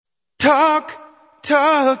Talk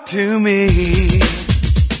to me.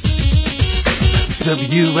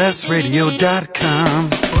 WSRadio.com.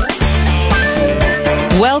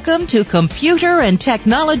 Welcome to Computer and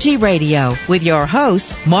Technology Radio with your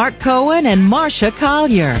hosts, Mark Cohen and Marcia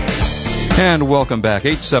Collier. And welcome back,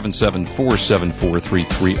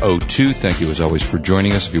 877-474-3302. Thank you, as always, for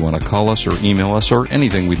joining us. If you want to call us or email us or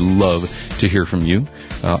anything, we'd love to hear from you.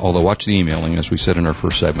 Although, watch the emailing, as we said in our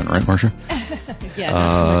first segment, right, Marcia?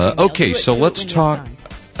 Yeah. Okay, so let's talk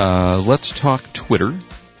Twitter,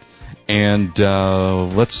 and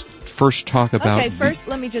let's first talk about... Okay, first,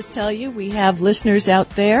 let me just tell you, we have listeners out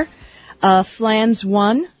there.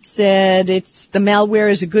 Flans1 said the malware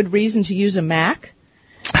is a good reason to use a Mac.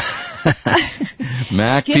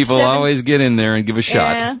 Mac people always get in there and give a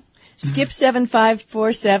shot. Yeah.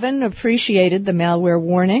 Skip7547 appreciated the malware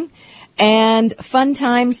warning. And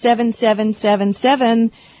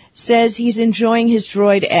Funtime7777 says he's enjoying his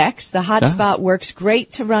Droid X. The hotspot works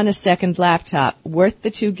great to run a second laptop, worth the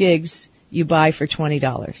 2 gigs you buy for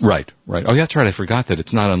 $20. Right. Oh, that's right. I forgot that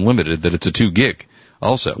it's not unlimited, that it's a 2 gig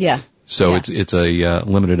also. Yeah. So yeah. It's a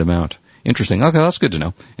limited amount. Interesting. Okay, that's good to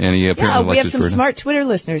know. And he apparently we have some smart Twitter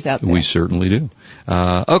listeners out there. We certainly do.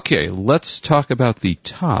 Okay, let's talk about the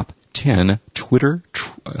top 10 Twitter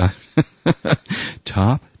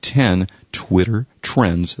top 10 Twitter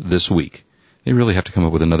trends this week. They really have to come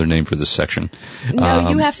up with another name for this section. No,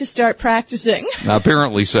 you have to start practicing.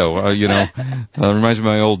 Apparently so. Reminds me of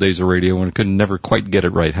my old days of radio when I could never quite get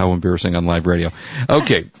it right. How embarrassing on live radio.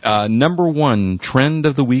 Okay, number 1 trend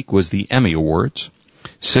of the week was the Emmy Awards.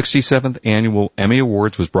 67th Annual Emmy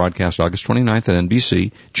Awards was broadcast August 29th at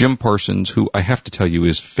NBC. Jim Parsons, who I have to tell you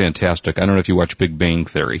is fantastic. I don't know if you watch Big Bang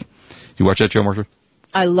Theory. You watch that show, Marcia?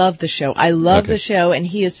 I love the show. I love the show, and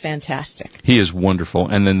he is fantastic. He is wonderful.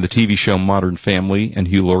 And then the TV show Modern Family and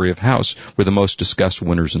Hugh Laurie of House were the most discussed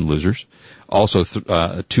winners and losers. Also,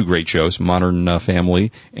 2 great shows, Modern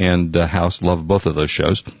Family and House. Love both of those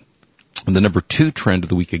shows. And the number 2 trend of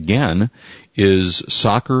the week again is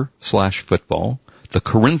soccer/football. The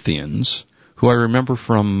Corinthians, who I remember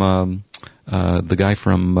from the guy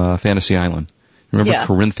from Fantasy Island. Remember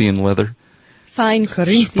Corinthian leather? Fine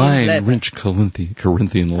Corinthian leather. Rich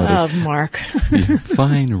Corinthian leather. Oh, Mark.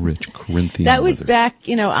 Fine, rich Corinthian leather. That was back,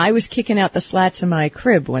 I was kicking out the slats in my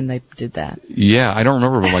crib when they did that. Yeah, I don't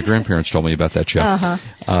remember, but my grandparents told me about that show.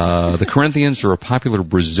 Uh-huh. The Corinthians are a popular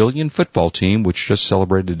Brazilian football team which just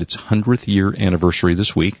celebrated its 100th year anniversary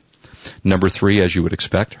this week. Number 3, as you would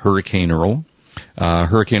expect, Hurricane Earl.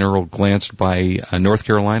 Hurricane Earl glanced by North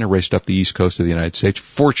Carolina, raced up the east coast of the United States.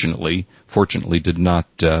 Fortunately did not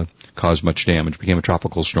cause much damage. Became a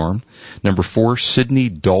tropical storm. Number 4, Sydney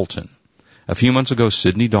Dalton. A few months ago,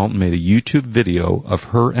 Sydney Dalton made a YouTube video of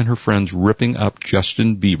her and her friends ripping up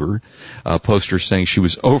Justin Bieber. Posters saying she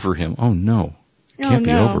was over him. Oh no. Can't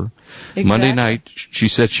be over. Exactly. Monday night, she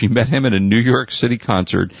said she met him at a New York City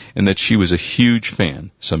concert and that she was a huge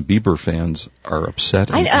fan. Some Bieber fans are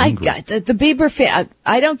upset and angry. The Bieber fan,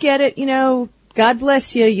 I don't get it, God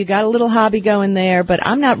bless you. You got a little hobby going there, but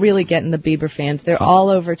I'm not really getting the Bieber fans. They're all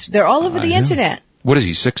over the internet. What is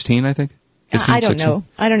he, 16, I think? 15, I don't 16?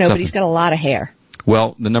 know, but he's got a lot of hair.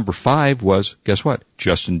 Well, the number 5 was, guess what?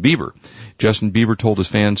 Justin Bieber. Justin Bieber told his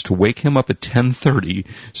fans to wake him up at 10:30,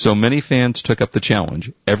 so many fans took up the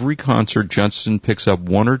challenge. Every concert, Justin picks up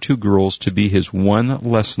 1 or 2 girls to be his one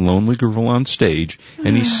less lonely girl on stage,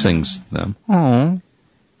 and he sings to them. Aww.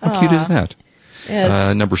 How cute is that?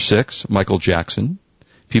 Number 6, Michael Jackson.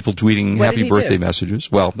 People tweeting happy birthday messages.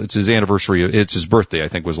 Well, it's his anniversary. It's his birthday, I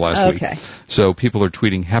think, was last week. So people are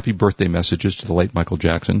tweeting happy birthday messages to the late Michael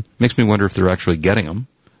Jackson. Makes me wonder if they're actually getting them.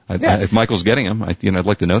 If Michael's getting them, I'd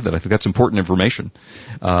like to know that. I think that's important information.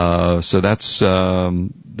 So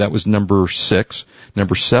that was number 6.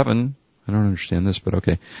 Number 7, I don't understand this, but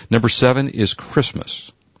okay. Number 7 is Christmas.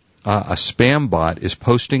 A spam bot is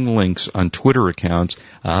posting links on Twitter accounts,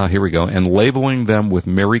 here we go, and labeling them with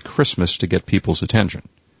Merry Christmas to get people's attention.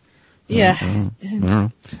 Yeah. I don't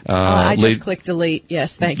know. I just clicked delete.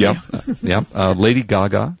 Yes, thank you. Lady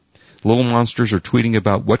Gaga. Little Monsters are tweeting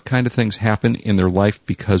about what kind of things happen in their life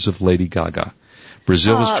because of Lady Gaga.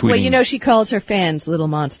 Brazil is tweeting... Well, she calls her fans Little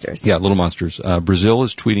Monsters. Yeah, Little Monsters. Brazil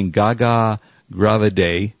is tweeting Gaga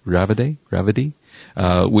gravide,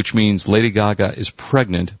 which means Lady Gaga is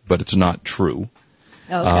pregnant, but it's not true.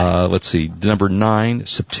 Okay. Let's see. Number 9,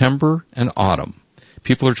 September and autumn.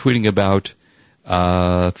 People are tweeting about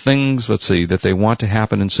things, that they want to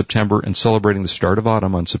happen in September and celebrating the start of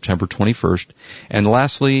autumn on September 21st. And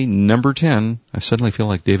lastly, number 10, I suddenly feel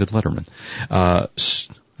like David Letterman.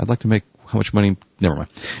 I'd like to make how much money? Never mind.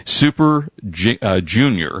 Super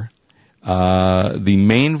Junior The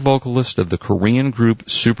main vocalist of the Korean group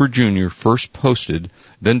Super Junior first posted,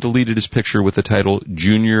 then deleted his picture with the title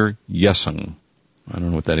Junior Yesung. I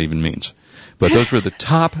don't know what that even means. But those were the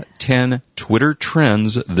top 10 Twitter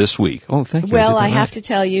trends this week. Oh, thank you. Well, I have to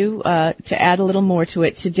tell you, to add a little more to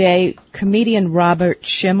it, today, comedian Robert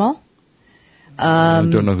Schimmel, I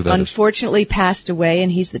don't know who that unfortunately passed away,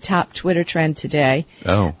 and he's the top Twitter trend today.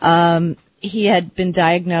 Oh. He had been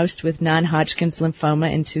diagnosed with non-Hodgkin's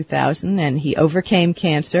lymphoma in 2000, and he overcame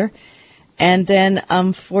cancer, and then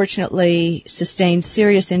unfortunately sustained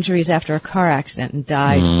serious injuries after a car accident and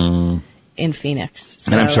died in Phoenix.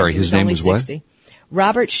 So and I'm sorry, his name was 60. what?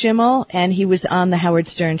 Robert Schimmel, and he was on the Howard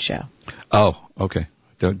Stern show. Oh, okay.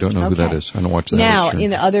 Don't know who that is. I don't watch that. Now,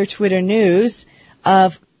 in other Twitter news,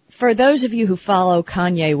 for those of you who follow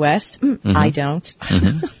Kanye West, I don't.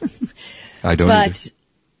 I don't But either.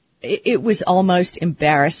 It was almost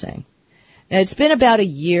embarrassing. Now, it's been about a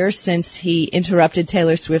year since he interrupted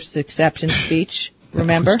Taylor Swift's acceptance speech.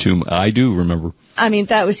 Remember? I do remember. I mean,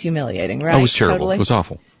 that was humiliating, right? That was terrible. Totally. It was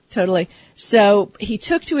awful. Totally. So he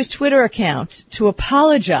took to his Twitter account to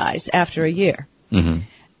apologize after a year. Mm-hmm.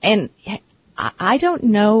 And I don't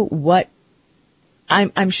know what,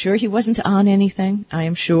 I'm sure he wasn't on anything. I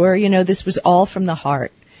am sure, this was all from the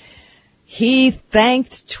heart. He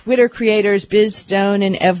thanked Twitter creators Biz Stone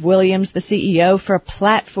and Ev Williams, the CEO, for a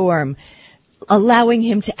platform allowing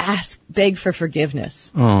him to beg for forgiveness.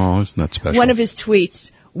 Oh, isn't that special? One of his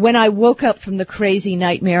tweets, when I woke up from the crazy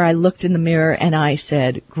nightmare, I looked in the mirror and I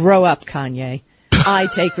said, grow up, Kanye. I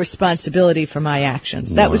take responsibility for my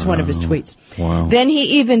actions. That was one of his tweets. Wow. Then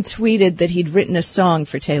he even tweeted that he'd written a song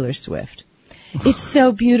for Taylor Swift. It's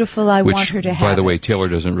so beautiful, I want her to have by the it. way, Taylor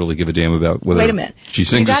doesn't really give a damn about whether Wait a minute. she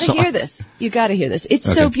sings a song. You gotta hear this. It's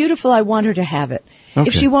so Okay. beautiful, I want her to have it. Okay.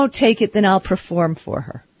 If she won't take it, then I'll perform for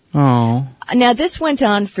her. Oh. Now, this went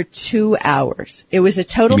on for 2 hours. It was a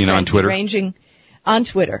total You mean on frenzy,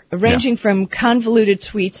 Twitter? Ranging from convoluted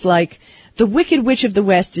tweets like, the Wicked Witch of the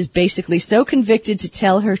West is basically so convicted to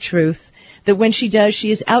tell her truth that when she does, she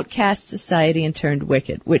has outcast society and turned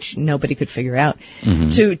wicked, which nobody could figure out,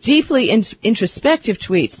 to deeply introspective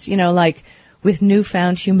tweets, like, with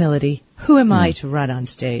newfound humility, who am I to run on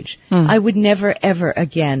stage? I would never, ever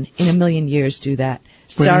again in a million years do that.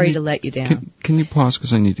 Sorry to let you down. Can you pause,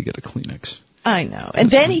 because I need to get a Kleenex. I know. And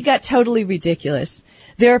then he got totally ridiculous.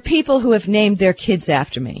 There are people who have named their kids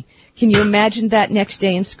after me. Can you imagine that next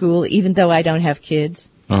day in school, even though I don't have kids?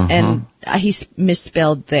 And he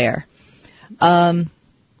misspelled there.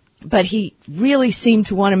 But he really seemed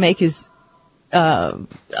to want to make his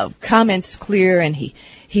comments clear, and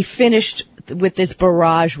he finished with this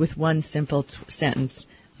barrage with one simple sentence.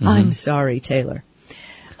 I'm sorry, Taylor.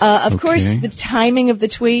 Of course, the timing of the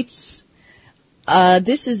tweets,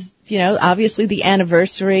 this is, obviously the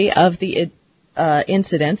anniversary of the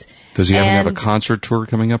incident. Does he have a concert tour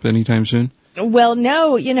coming up anytime soon? Well,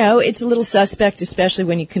 no, it's a little suspect, especially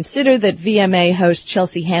when you consider that VMA host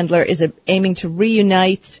Chelsea Handler is aiming to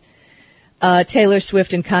reunite Taylor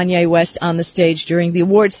Swift and Kanye West on the stage during the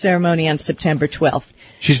awards ceremony on September 12th.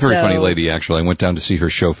 She's a very funny lady, actually. I went down to see her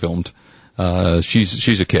show filmed.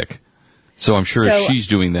 She's a kick. So I'm sure if she's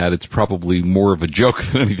doing that, it's probably more of a joke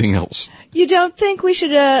than anything else. You don't think we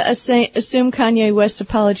should assume Kanye West's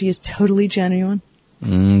apology is totally genuine?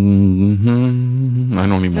 Mm-hmm. I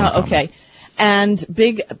don't even know. Oh, okay. And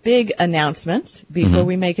big announcement before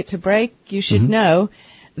we make it to break. You should know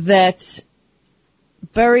that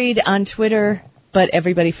buried on Twitter, but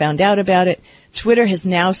everybody found out about it, Twitter has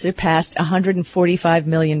now surpassed 145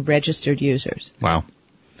 million registered users. Wow.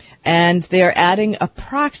 And they're adding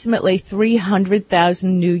approximately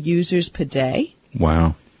 300,000 new users per day.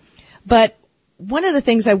 Wow. But one of the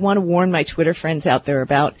things I want to warn my Twitter friends out there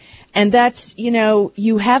about, and that's,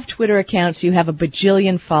 you have Twitter accounts, you have a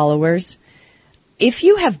bajillion followers. If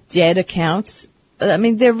you have dead accounts, I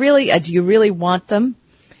mean, they're really, do you really want them?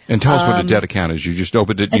 And tell us what a dead account is. You just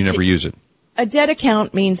opened it, you never use it. A dead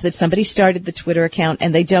account means that somebody started the Twitter account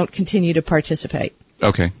and they don't continue to participate.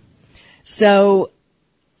 Okay. So,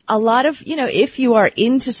 a lot of, if you are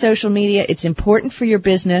into social media, it's important for your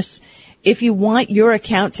business. If you want your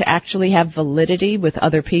account to actually have validity with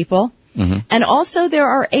other people. And also there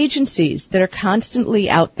are agencies that are constantly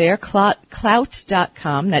out there,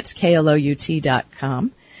 Klout.com, that's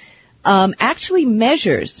Klout.com, actually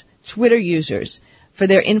measures Twitter users for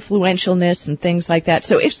their influentialness and things like that.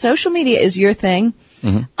 So if social media is your thing,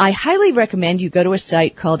 I highly recommend you go to a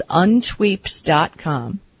site called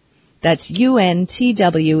untweeps.com. That's UNTWEEPS.com.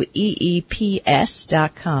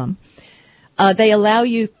 They allow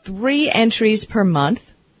you 3 entries per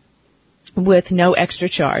month with no extra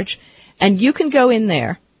charge. And you can go in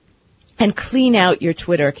there and clean out your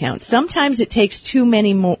Twitter account. Sometimes it takes too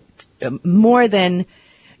many more than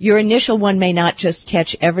your initial one may not just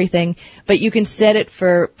catch everything, but you can set it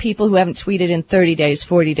for people who haven't tweeted in 30 days,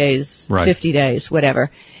 40 days, Right. 50 days,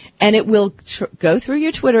 whatever. And it will go through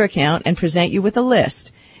your Twitter account and present you with a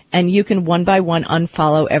list. And you can one by one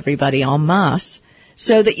unfollow everybody en masse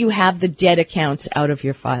so that you have the dead accounts out of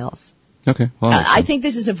your files. Okay. Well, I think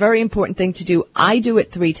this is a very important thing to do. I do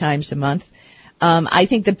it 3 times a month. I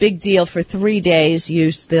think the big deal for 3 days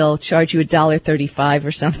use, they'll charge you $1.35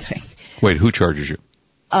 or something. Wait, who charges you?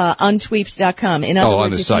 Untweeps.com. In other on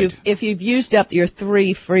words, the site. if you've used up your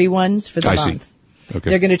 3 free ones for the I see. month, Okay.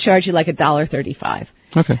 they're going to charge you like $1.35.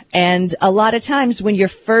 Okay. And a lot of times when you're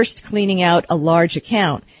first cleaning out a large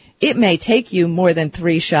account, it may take you more than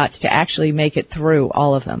 3 shots to actually make it through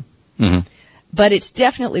all of them. Mm-hmm. But it's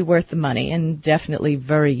definitely worth the money and definitely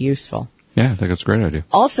very useful. Yeah, I think that's a great idea.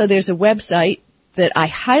 Also, there's a website that I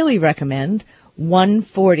highly recommend,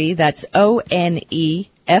 140, that's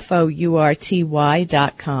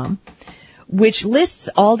ONEFOURTY.com, which lists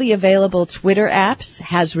all the available Twitter apps,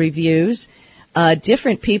 has reviews,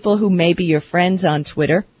 different people who may be your friends on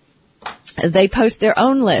Twitter. They post their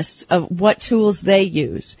own lists of what tools they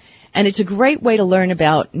use. And it's a great way to learn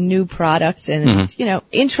about new products and,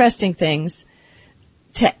 interesting things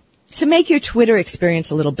to make your Twitter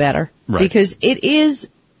experience a little better. Right. Because it is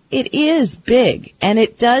big and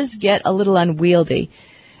it does get a little unwieldy.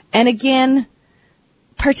 And again,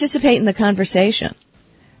 participate in the conversation.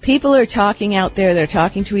 People are talking out there, they're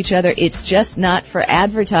talking to each other. It's just not for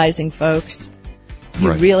advertising, folks.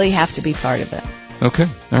 You Right. really have to be part of it. Okay.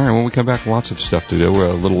 All right. When we come back, lots of stuff to do.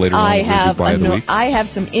 A little later on, we'll do Buy of the Week. I have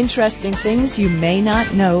some interesting things you may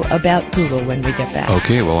not know about Google when we get back.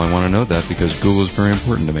 Okay. Well, I want to know that because Google is very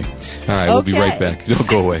important to me. All right. We'll be right back. Don't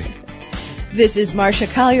go away. This is Marcia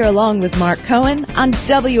Collier along with Mark Cohen on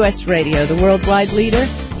WS Radio, the worldwide leader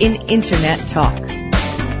in Internet talk.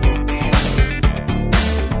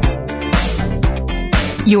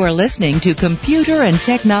 You are listening to Computer and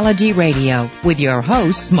Technology Radio with your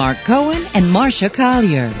hosts Mark Cohen and Marcia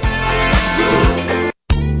Collier.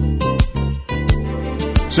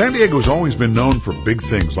 San Diego's always been known for big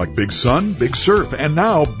things like big sun, big surf, and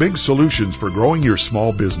now big solutions for growing your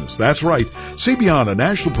small business. That's right. CBeyond, a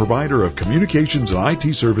national provider of communications and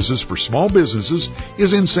IT services for small businesses,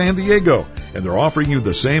 is in San Diego, and they're offering you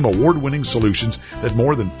the same award-winning solutions that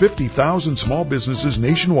more than 50,000 small businesses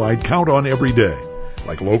nationwide count on every day.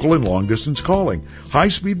 Like local and long-distance calling,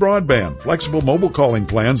 high-speed broadband, flexible mobile calling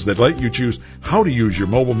plans that let you choose how to use your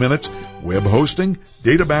mobile minutes, web hosting,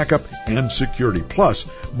 data backup, and security.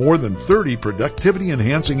 Plus, more than 30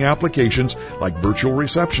 productivity-enhancing applications like Virtual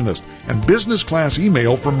Receptionist and business-class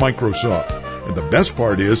email from Microsoft. And the best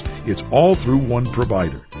part is, it's all through one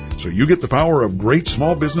provider. So you get the power of great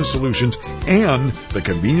small business solutions and the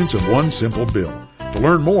convenience of one simple bill. To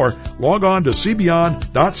learn more, log on to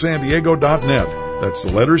cbeyond.sandiego.net. That's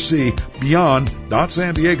the letter C,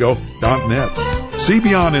 beyond.sandiego.net.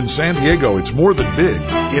 CBeyond in San Diego, it's more than big,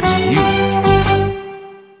 it's huge.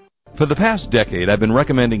 For the past decade, I've been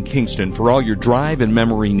recommending Kingston for all your drive and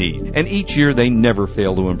memory need, and each year they never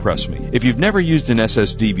fail to impress me. If you've never used an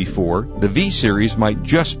SSD before, the V-Series might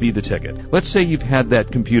just be the ticket. Let's say you've had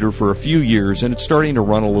that computer for a few years and it's starting to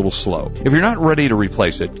run a little slow. If you're not ready to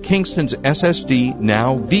replace it, Kingston's SSD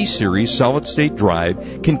Now V-Series solid-state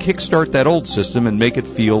drive can kickstart that old system and make it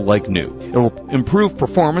feel like new. It'll improve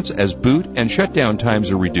performance as boot and shutdown times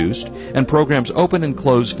are reduced, and programs open and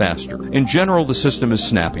close faster. In general, the system is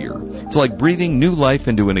snappier. It's like breathing new life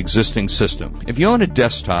into an existing system. If you own a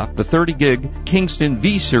desktop, the 30-gig Kingston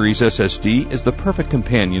V-Series SSD is the perfect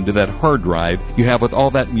companion to that hard drive you have with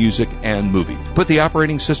all that music and movie. Put the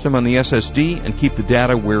operating system on the SSD and keep the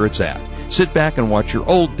data where it's at. Sit back and watch your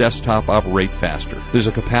old desktop operate faster. There's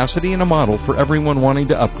a capacity and a model for everyone wanting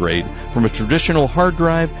to upgrade from a traditional hard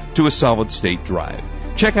drive to a solid-state drive.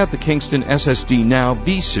 Check out the Kingston SSD Now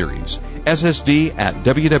V-Series. SSD at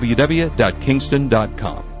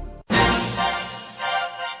www.kingston.com.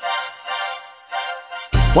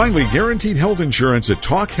 Finally, guaranteed health insurance at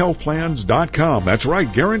TalkHealthPlans.com. That's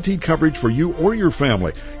right, guaranteed coverage for you or your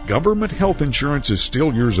family. Government health insurance is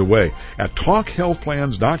still years away. At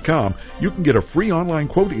TalkHealthPlans.com, you can get a free online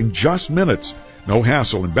quote in just minutes. No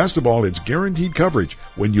hassle, and best of all, it's guaranteed coverage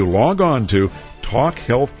when you log on to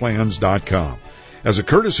TalkHealthPlans.com. As a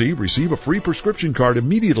courtesy, receive a free prescription card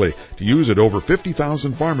immediately to use at over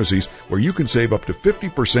 50,000 pharmacies where you can save up to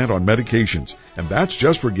 50% on medications. And that's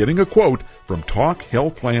just for getting a quote from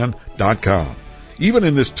TalkHealthPlan.com. Even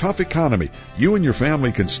in this tough economy, you and your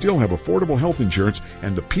family can still have affordable health insurance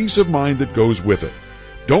and the peace of mind that goes with it.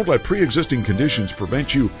 Don't let pre-existing conditions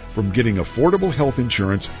prevent you from getting affordable health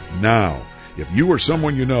insurance now. If you or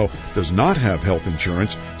someone you know does not have health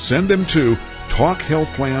insurance, send them to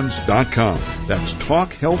TalkHealthPlans.com. That's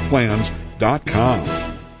TalkHealthPlans.com.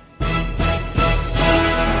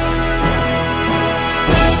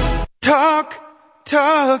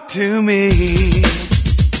 Talk to me.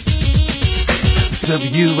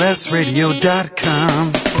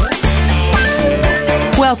 WSRadio.com.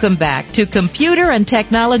 Welcome back to Computer and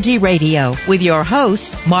Technology Radio with your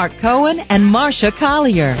hosts, Mark Cohen and Marcia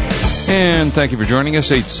Collier. And thank you for joining us,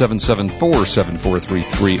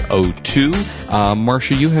 877-473-3302.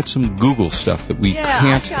 Marcia, you had some Google stuff that we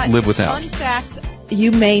can't live without. Fun facts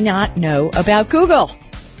you may not know about Google.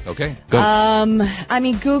 Okay, go. I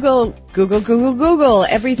mean, Google.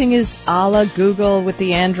 Everything is a la Google with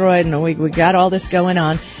the Android, and we got all this going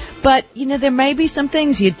on. But, there may be some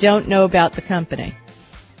things you don't know about the company.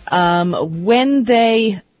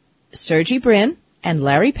 Sergey Brin and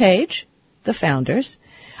Larry Page, the founders,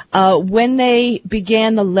 when they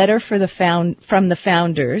began the letter from the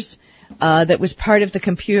founders, that was part of the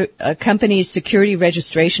company's security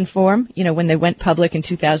registration form, when they went public in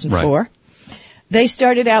 2004. Right. They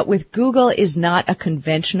started out with, Google is not a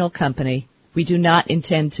conventional company. We do not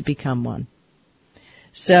intend to become one.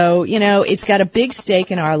 So, it's got a big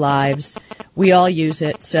stake in our lives. We all use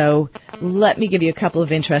it. So let me give you a couple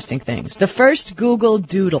of interesting things. The first, Google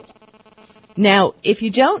Doodle. Now, if you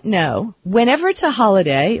don't know, whenever it's a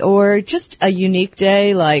holiday or just a unique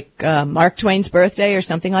day like Mark Twain's birthday or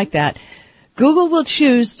something like that, Google will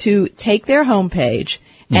choose to take their homepage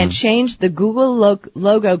and change the Google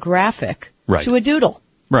logo graphic to a doodle.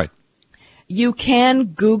 Right. You can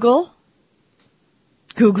Google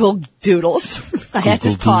Doodles. I had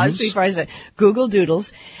to pause before I said Google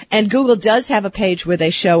Doodles. And Google does have a page where they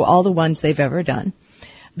show all the ones they've ever done.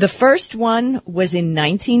 The first one was in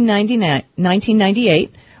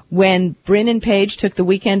 1998 when Brin and Page took the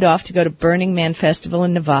weekend off to go to Burning Man Festival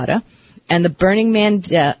in Nevada. And the Burning Man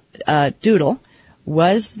Doodle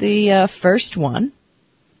was the first one.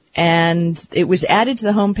 And it was added to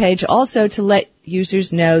the homepage also to let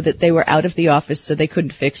users know that they were out of the office so they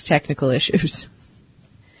couldn't fix technical issues.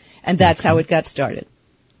 And that's how it got started.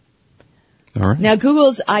 All right. Now,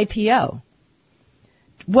 Google's IPO.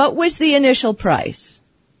 What was the initial price?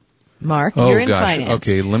 Mark, you're in finance.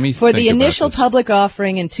 Okay, let me For think the initial about this. public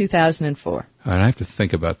offering in 2004. I have to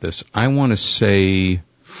think about this. I want to say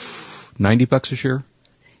 $90 a share.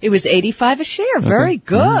 It was $85 a share. Okay. Very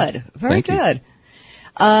good. Very Thank good.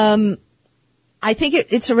 I think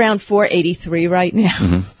it's around $483 right now.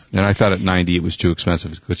 Mm-hmm. And I thought at 90 it was too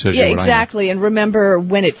expensive. Yeah, exactly. And remember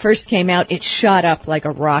when it first came out, it shot up like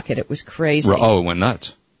a rocket. It was crazy. Oh, it went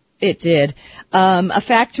nuts. It did. A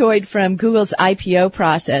factoid from Google's IPO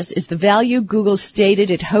process is the value Google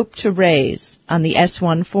stated it hoped to raise on the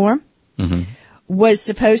S-1 form was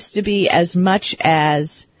supposed to be as much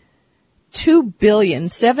as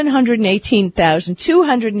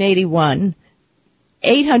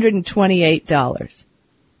 $2,718,281.828.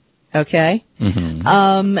 Okay?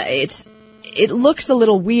 It looks a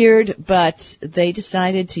little weird, but they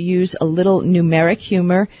decided to use a little numeric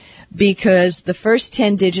humor because the first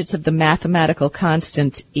 10 digits of the mathematical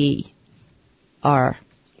constant E are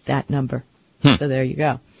that number. So there you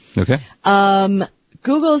go. Okay.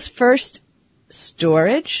 Google's first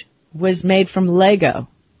storage was made from Lego.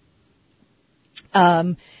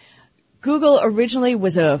 Google originally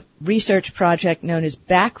was a research project known as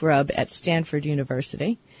Backrub at Stanford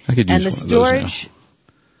University. I could use and the one of storage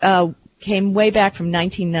came way back from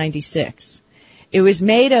 1996. It was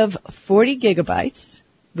made of 40 gigabytes,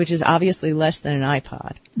 which is obviously less than an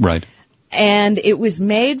iPod. Right. And it was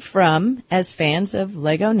made from, as fans of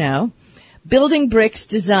Lego know, building bricks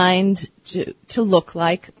designed to look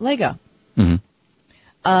like Lego.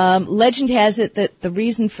 Legend has it that the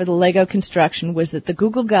reason for the Lego construction was that the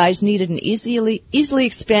Google guys needed an easily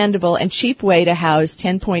expandable and cheap way to house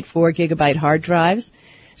 10.4 gigabyte hard drives,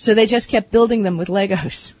 so they just kept building them with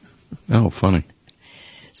Legos. Oh, funny.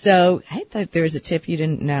 So I thought there was a tip you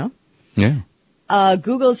didn't know. Yeah.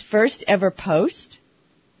 Google's first ever post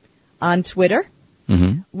on Twitter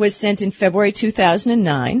was sent in February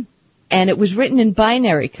 2009, and it was written in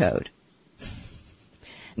binary code.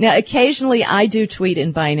 Now, occasionally I do tweet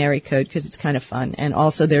in binary code because it's kind of fun, and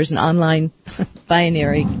also there's an online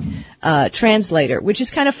binary translator, which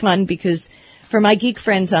is kind of fun because for my geek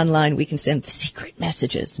friends online, we can send secret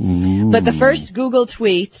messages. Ooh. But the first Google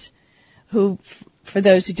tweet, for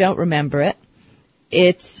those who don't remember it,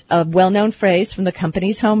 it's a well-known phrase from the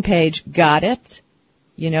company's homepage. Got it?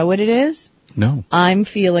 You know what it is? No. I'm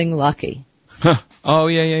feeling lucky. Huh. Oh,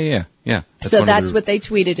 yeah. Yeah. So that's what they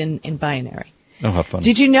tweeted in binary. Oh, how funny.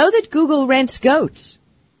 Did you know that Google rents goats?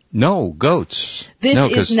 No, goats. This no, is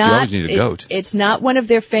because you not. always need a goat. It's not one of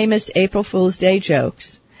their famous April Fool's Day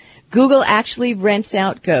jokes. Google actually rents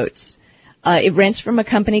out goats. It rents from a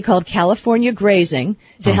company called California Grazing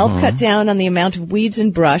to help cut down on the amount of weeds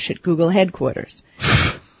and brush at Google headquarters.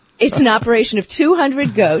 It's an operation of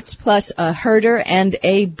 200 goats plus a herder and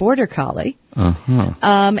a border collie.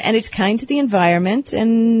 And it's kind to the environment,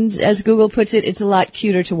 and as Google puts it, it's a lot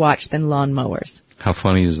cuter to watch than lawnmowers. How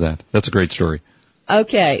funny is that? That's a great story.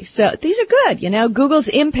 Okay, so these are good. Google's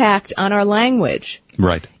impact on our language.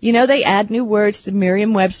 Right. They add new words to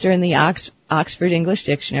Merriam-Webster and the Oxford English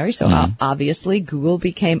Dictionary, so obviously Google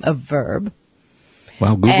became a verb.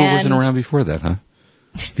 Wow, Google wasn't around before that, huh?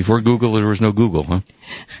 Before Google, there was no Google, huh?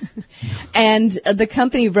 And the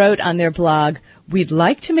company wrote on their blog, "We'd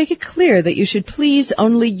like to make it clear that you should please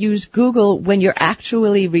only use Google when you're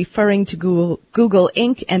actually referring to Google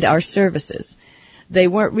Inc. and our services." They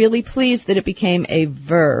weren't really pleased that it became a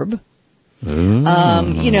verb.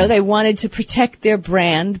 They wanted to protect their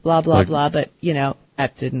brand, blah, blah, blah, but,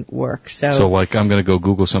 that didn't work. So like, I'm going to go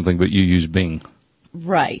Google something, but you use Bing.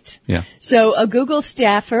 Right. Yeah. So a Google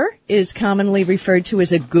staffer is commonly referred to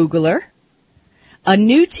as a Googler. A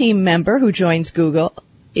new team member who joins Google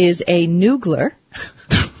is a Noogler.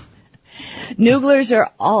 Nooglers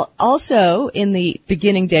are also in the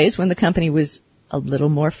beginning days when the company was a little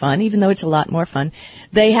more fun, even though it's a lot more fun.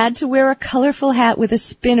 They had to wear a colorful hat with a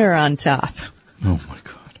spinner on top. Oh my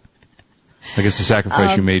God. I guess the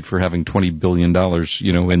sacrifice you made for having $20 billion,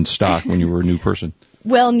 in stock when you were a new person.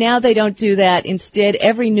 Well, now they don't do that. Instead,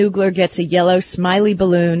 every Noogler gets a yellow smiley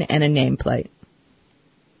balloon and a nameplate.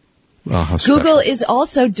 Oh, how special. Google is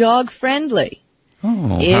also dog friendly.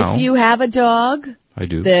 Oh, if you have a dog I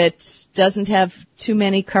do. that doesn't have too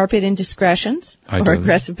many carpet indiscretions or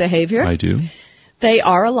aggressive behavior, I do. They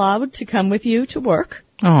are allowed to come with you to work.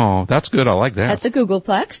 Oh, that's good. I like that. At the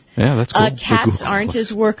Googleplex. Yeah, that's cool. Cats aren't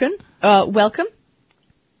as welcome. I like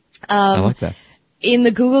that. In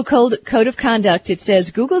the Google Code of Conduct, it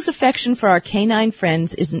says, Google's affection for our canine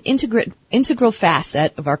friends is an integral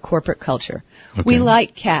facet of our corporate culture. Okay. We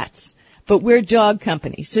like cats, but we're a dog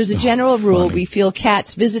company. So as a general rule, we feel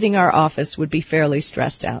cats visiting our office would be fairly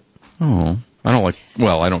stressed out. Oh,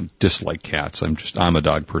 I don't dislike cats. I'm a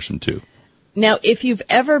dog person too. Now, if you've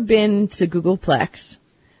ever been to Googleplex,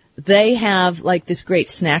 they have like this great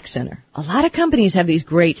snack center. A lot of companies have these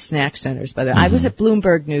great snack centers. By the way, I was at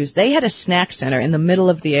Bloomberg News. They had a snack center in the middle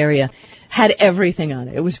of the area, had everything on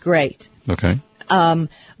it. It was great. Okay.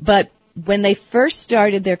 But when they first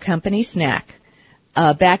started their company snack,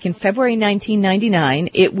 back in February 1999,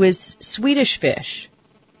 it was Swedish Fish.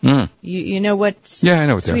 You know what's I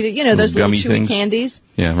know what Swedish, they're. Those little chewy things. candies?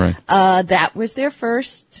 Yeah, right. That was their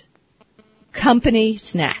first company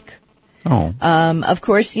snack. Oh. Of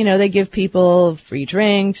course, they give people free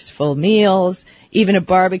drinks, full meals, even a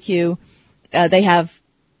barbecue. They have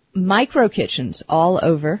micro kitchens all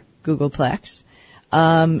over Googleplex.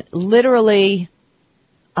 Literally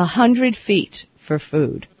 100 feet for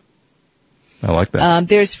food. I like that.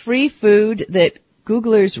 There's free food that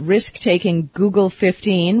Googlers risk taking Google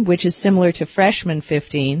 15, which is similar to Freshman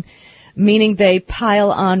 15, meaning they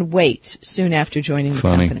pile on weight soon after joining the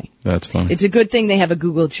company. That's funny. It's a good thing they have a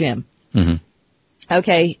Google gym. Mm-hmm.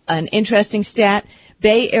 Okay, an interesting stat.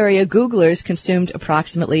 Bay Area Googlers consumed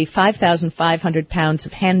approximately 5,500 pounds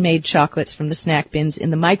of handmade chocolates from the snack bins in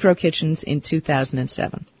the micro kitchens in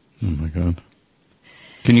 2007. Oh my God.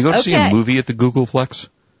 Can you go see a movie at the Googleplex?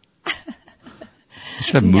 You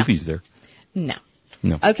should have movies there. No.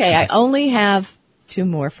 No. Okay, I only have two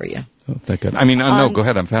more for you. Oh, thank God. I mean, no, go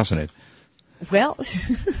ahead. I'm fascinated. Well,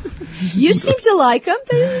 you seem to like them.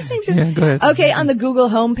 Yeah, go ahead. Okay, on the Google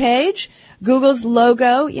homepage, Google's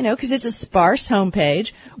logo, because it's a sparse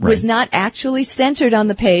homepage, was not actually centered on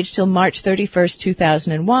the page till March 31st,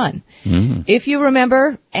 2001. Mm-hmm. If you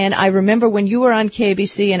remember, and I remember when you were on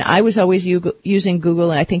KBC and I was always using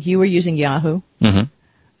Google, and I think you were using Yahoo.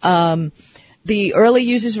 Mm-hmm. The early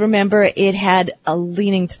users remember it had a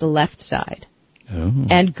leaning to the left side. Oh.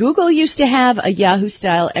 And Google used to have a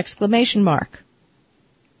Yahoo-style exclamation mark.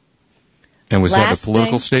 And was that a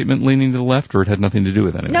political statement leaning to the left, or it had nothing to do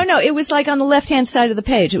with anything? No, it was like on the left-hand side of the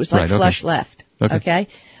page. It was like flush left. Okay?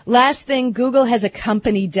 Last thing, Google has a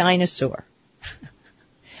company dinosaur.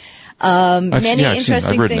 Many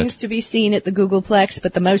interesting things to be seen at the Googleplex,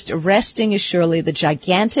 but the most arresting is surely the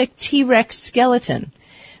gigantic T-Rex skeleton.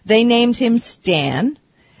 They named him Stan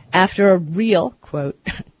after a real, quote,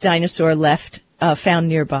 dinosaur found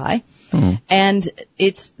nearby. Mm-hmm. And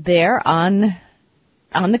it's there on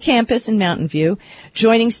on the campus in Mountain View.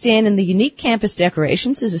 Joining Stan in the unique campus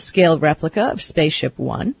decorations is a scaled replica of Spaceship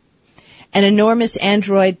One, an enormous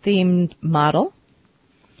Android-themed model,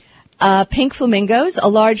 pink flamingos, a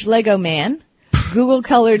large Lego man,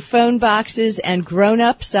 Google-colored phone boxes, and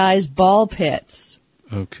grown-up size ball pits.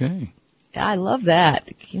 Okay. I love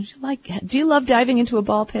that. Do you love diving into a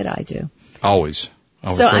ball pit? I do. Always.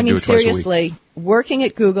 So, I mean, seriously, working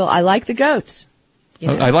at Google, I like the goats. You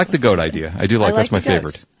know? I like the goat idea. I do like, that's my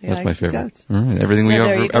favorite. That's my favorite. All right. Everything we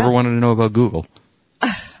ever wanted to know about Google.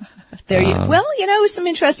 Well, some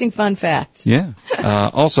interesting fun facts. Yeah.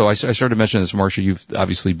 Also, I started mentioning this, Marcia, you've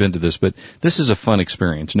obviously been to this, but this is a fun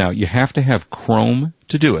experience. Now, you have to have Chrome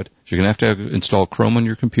to do it. So you're going to have to install Chrome on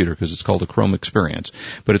your computer because it's called a Chrome experience.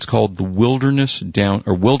 But it's called the Wilderness Downtown.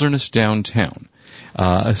 So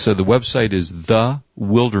the website is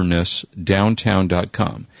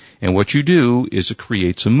thewildernessdowntown.com. And what you do is it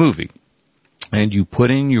creates a movie. And you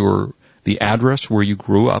put in the address where you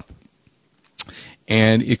grew up.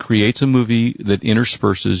 And it creates a movie that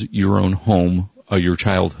intersperses your own home, your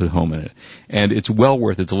childhood home in it. And it's well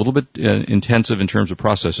worth it. It's a little bit intensive in terms of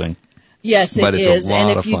processing. Yes, but it's is. A lot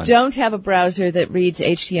and of if you fun. Don't have a browser that reads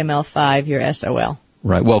HTML5, you're SOL.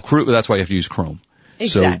 Right. Well, that's why you have to use Chrome.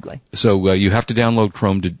 Exactly. So you have to download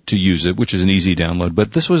Chrome to use it, which is an easy download.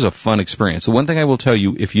 But this was a fun experience. The one thing I will tell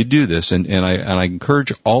you, if you do this, and I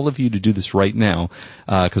encourage all of you to do this right now,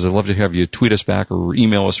 because I'd love to have you tweet us back or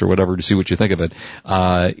email us or whatever to see what you think of it,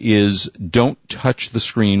 is don't touch the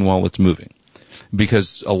screen while it's moving.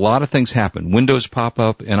 Because a lot of things happen. Windows pop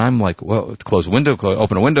up, and I'm like, well, close a window,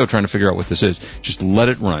 open a window, trying to figure out what this is. Just let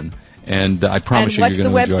it run. And I promise you're going to enjoy it.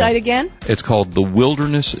 And what's the website again? It's called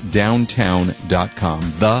thewildernessdowntown.com.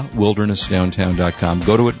 Thewildernessdowntown.com.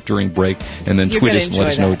 Go to it during break and then tweet us and let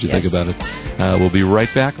us know what you think about it. We'll be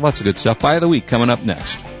right back. Lots of good stuff. Buy of the week coming up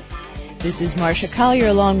next. This is Marcia Collier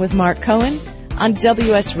along with Mark Cohen on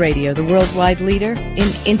WS Radio, the worldwide leader in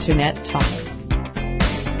Internet talk.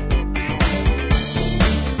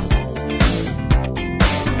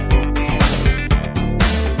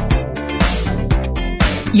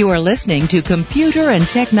 You are listening to Computer and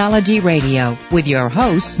Technology Radio with your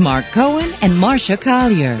hosts Mark Cohen and Marcia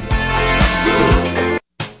Collier.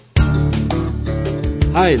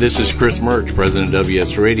 Hi, this is Chris Murch, President of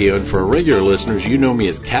WS Radio, and for our regular listeners, you know me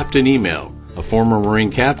as Captain Email, a former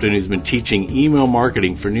Marine captain who's been teaching email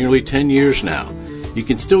marketing for nearly 10 years now. You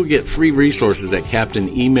can still get free resources at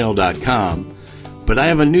CaptainEmail.com, but I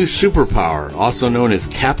have a new superpower, also known as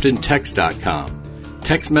CaptainText.com.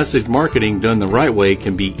 Text message marketing done the right way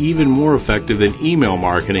can be even more effective than email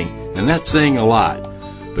marketing, and that's saying a lot.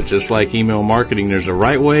 But just like email marketing, there's a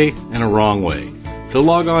right way and a wrong way. So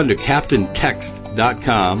log on to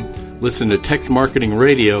CaptainText.com, listen to Text Marketing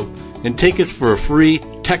Radio, and take us for a free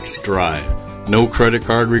text drive. No credit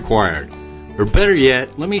card required. Or better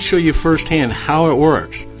yet, let me show you firsthand how it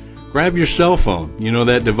works. Grab your cell phone,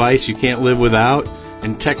 that device you can't live without,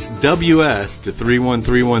 and text WS to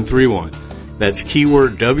 313131. That's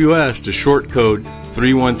keyword WS to short code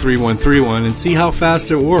 313131 and see how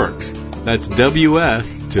fast it works. That's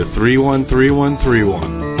WS to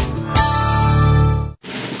 313131.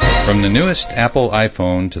 From the newest Apple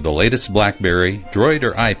iPhone to the latest BlackBerry, Droid,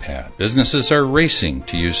 or iPad, businesses are racing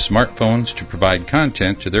to use smartphones to provide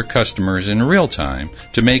content to their customers in real time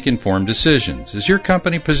to make informed decisions. Is your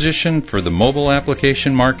company positioned for the mobile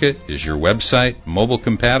application market? Is your website mobile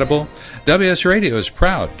compatible? WS Radio is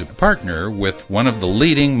proud to partner with one of the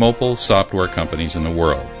leading mobile software companies in the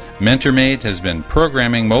world. MentorMate has been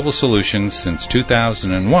programming mobile solutions since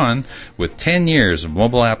 2001 with 10 years of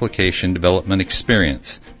mobile application development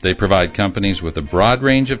experience. They provide companies with a broad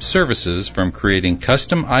range of services from creating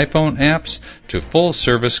custom iPhone apps to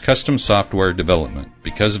full-service custom software development.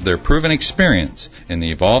 Because of their proven experience in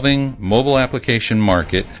the evolving mobile application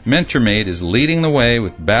market, MentorMate is leading the way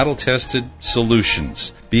with battle-tested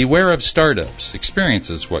solutions. Beware of startups.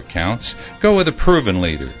 Experience is what counts. Go with a proven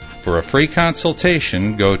leader. For a free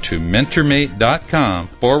consultation, go to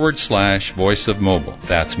mentormate.com/voice of mobile.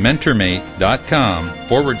 That's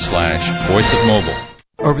mentormate.com/voice of mobile.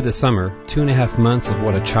 Over the summer, 2.5 months of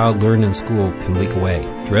what a child learned in school can leak away.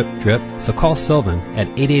 Drip, drip. So call Sylvan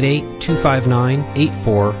at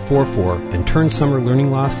 888-259-8444 and turn summer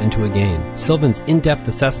learning loss into a gain. Sylvan's in-depth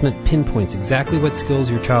assessment pinpoints exactly what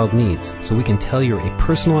skills your child needs, so we can tailor a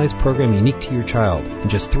personalized program unique to your child. In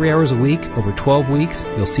just 3 hours a week, over 12 weeks,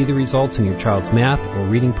 you'll see the results in your child's math or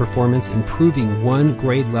reading performance improving 1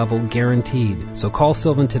 grade level guaranteed. So call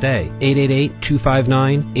Sylvan today,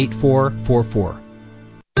 888-259-8444.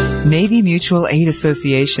 Navy Mutual Aid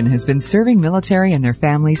Association has been serving military and their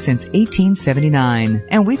families since 1879,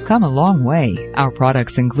 and we've come a long way. Our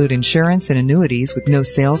products include insurance and annuities with no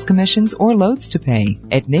sales commissions or loads to pay.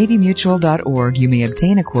 At NavyMutual.org, you may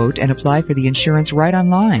obtain a quote and apply for the insurance right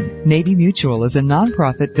online. Navy Mutual is a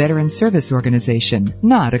nonprofit veteran service organization,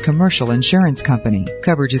 not a commercial insurance company.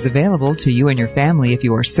 Coverage is available to you and your family if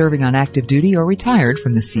you are serving on active duty or retired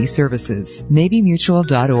from the sea services.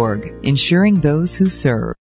 NavyMutual.org, insuring those who serve.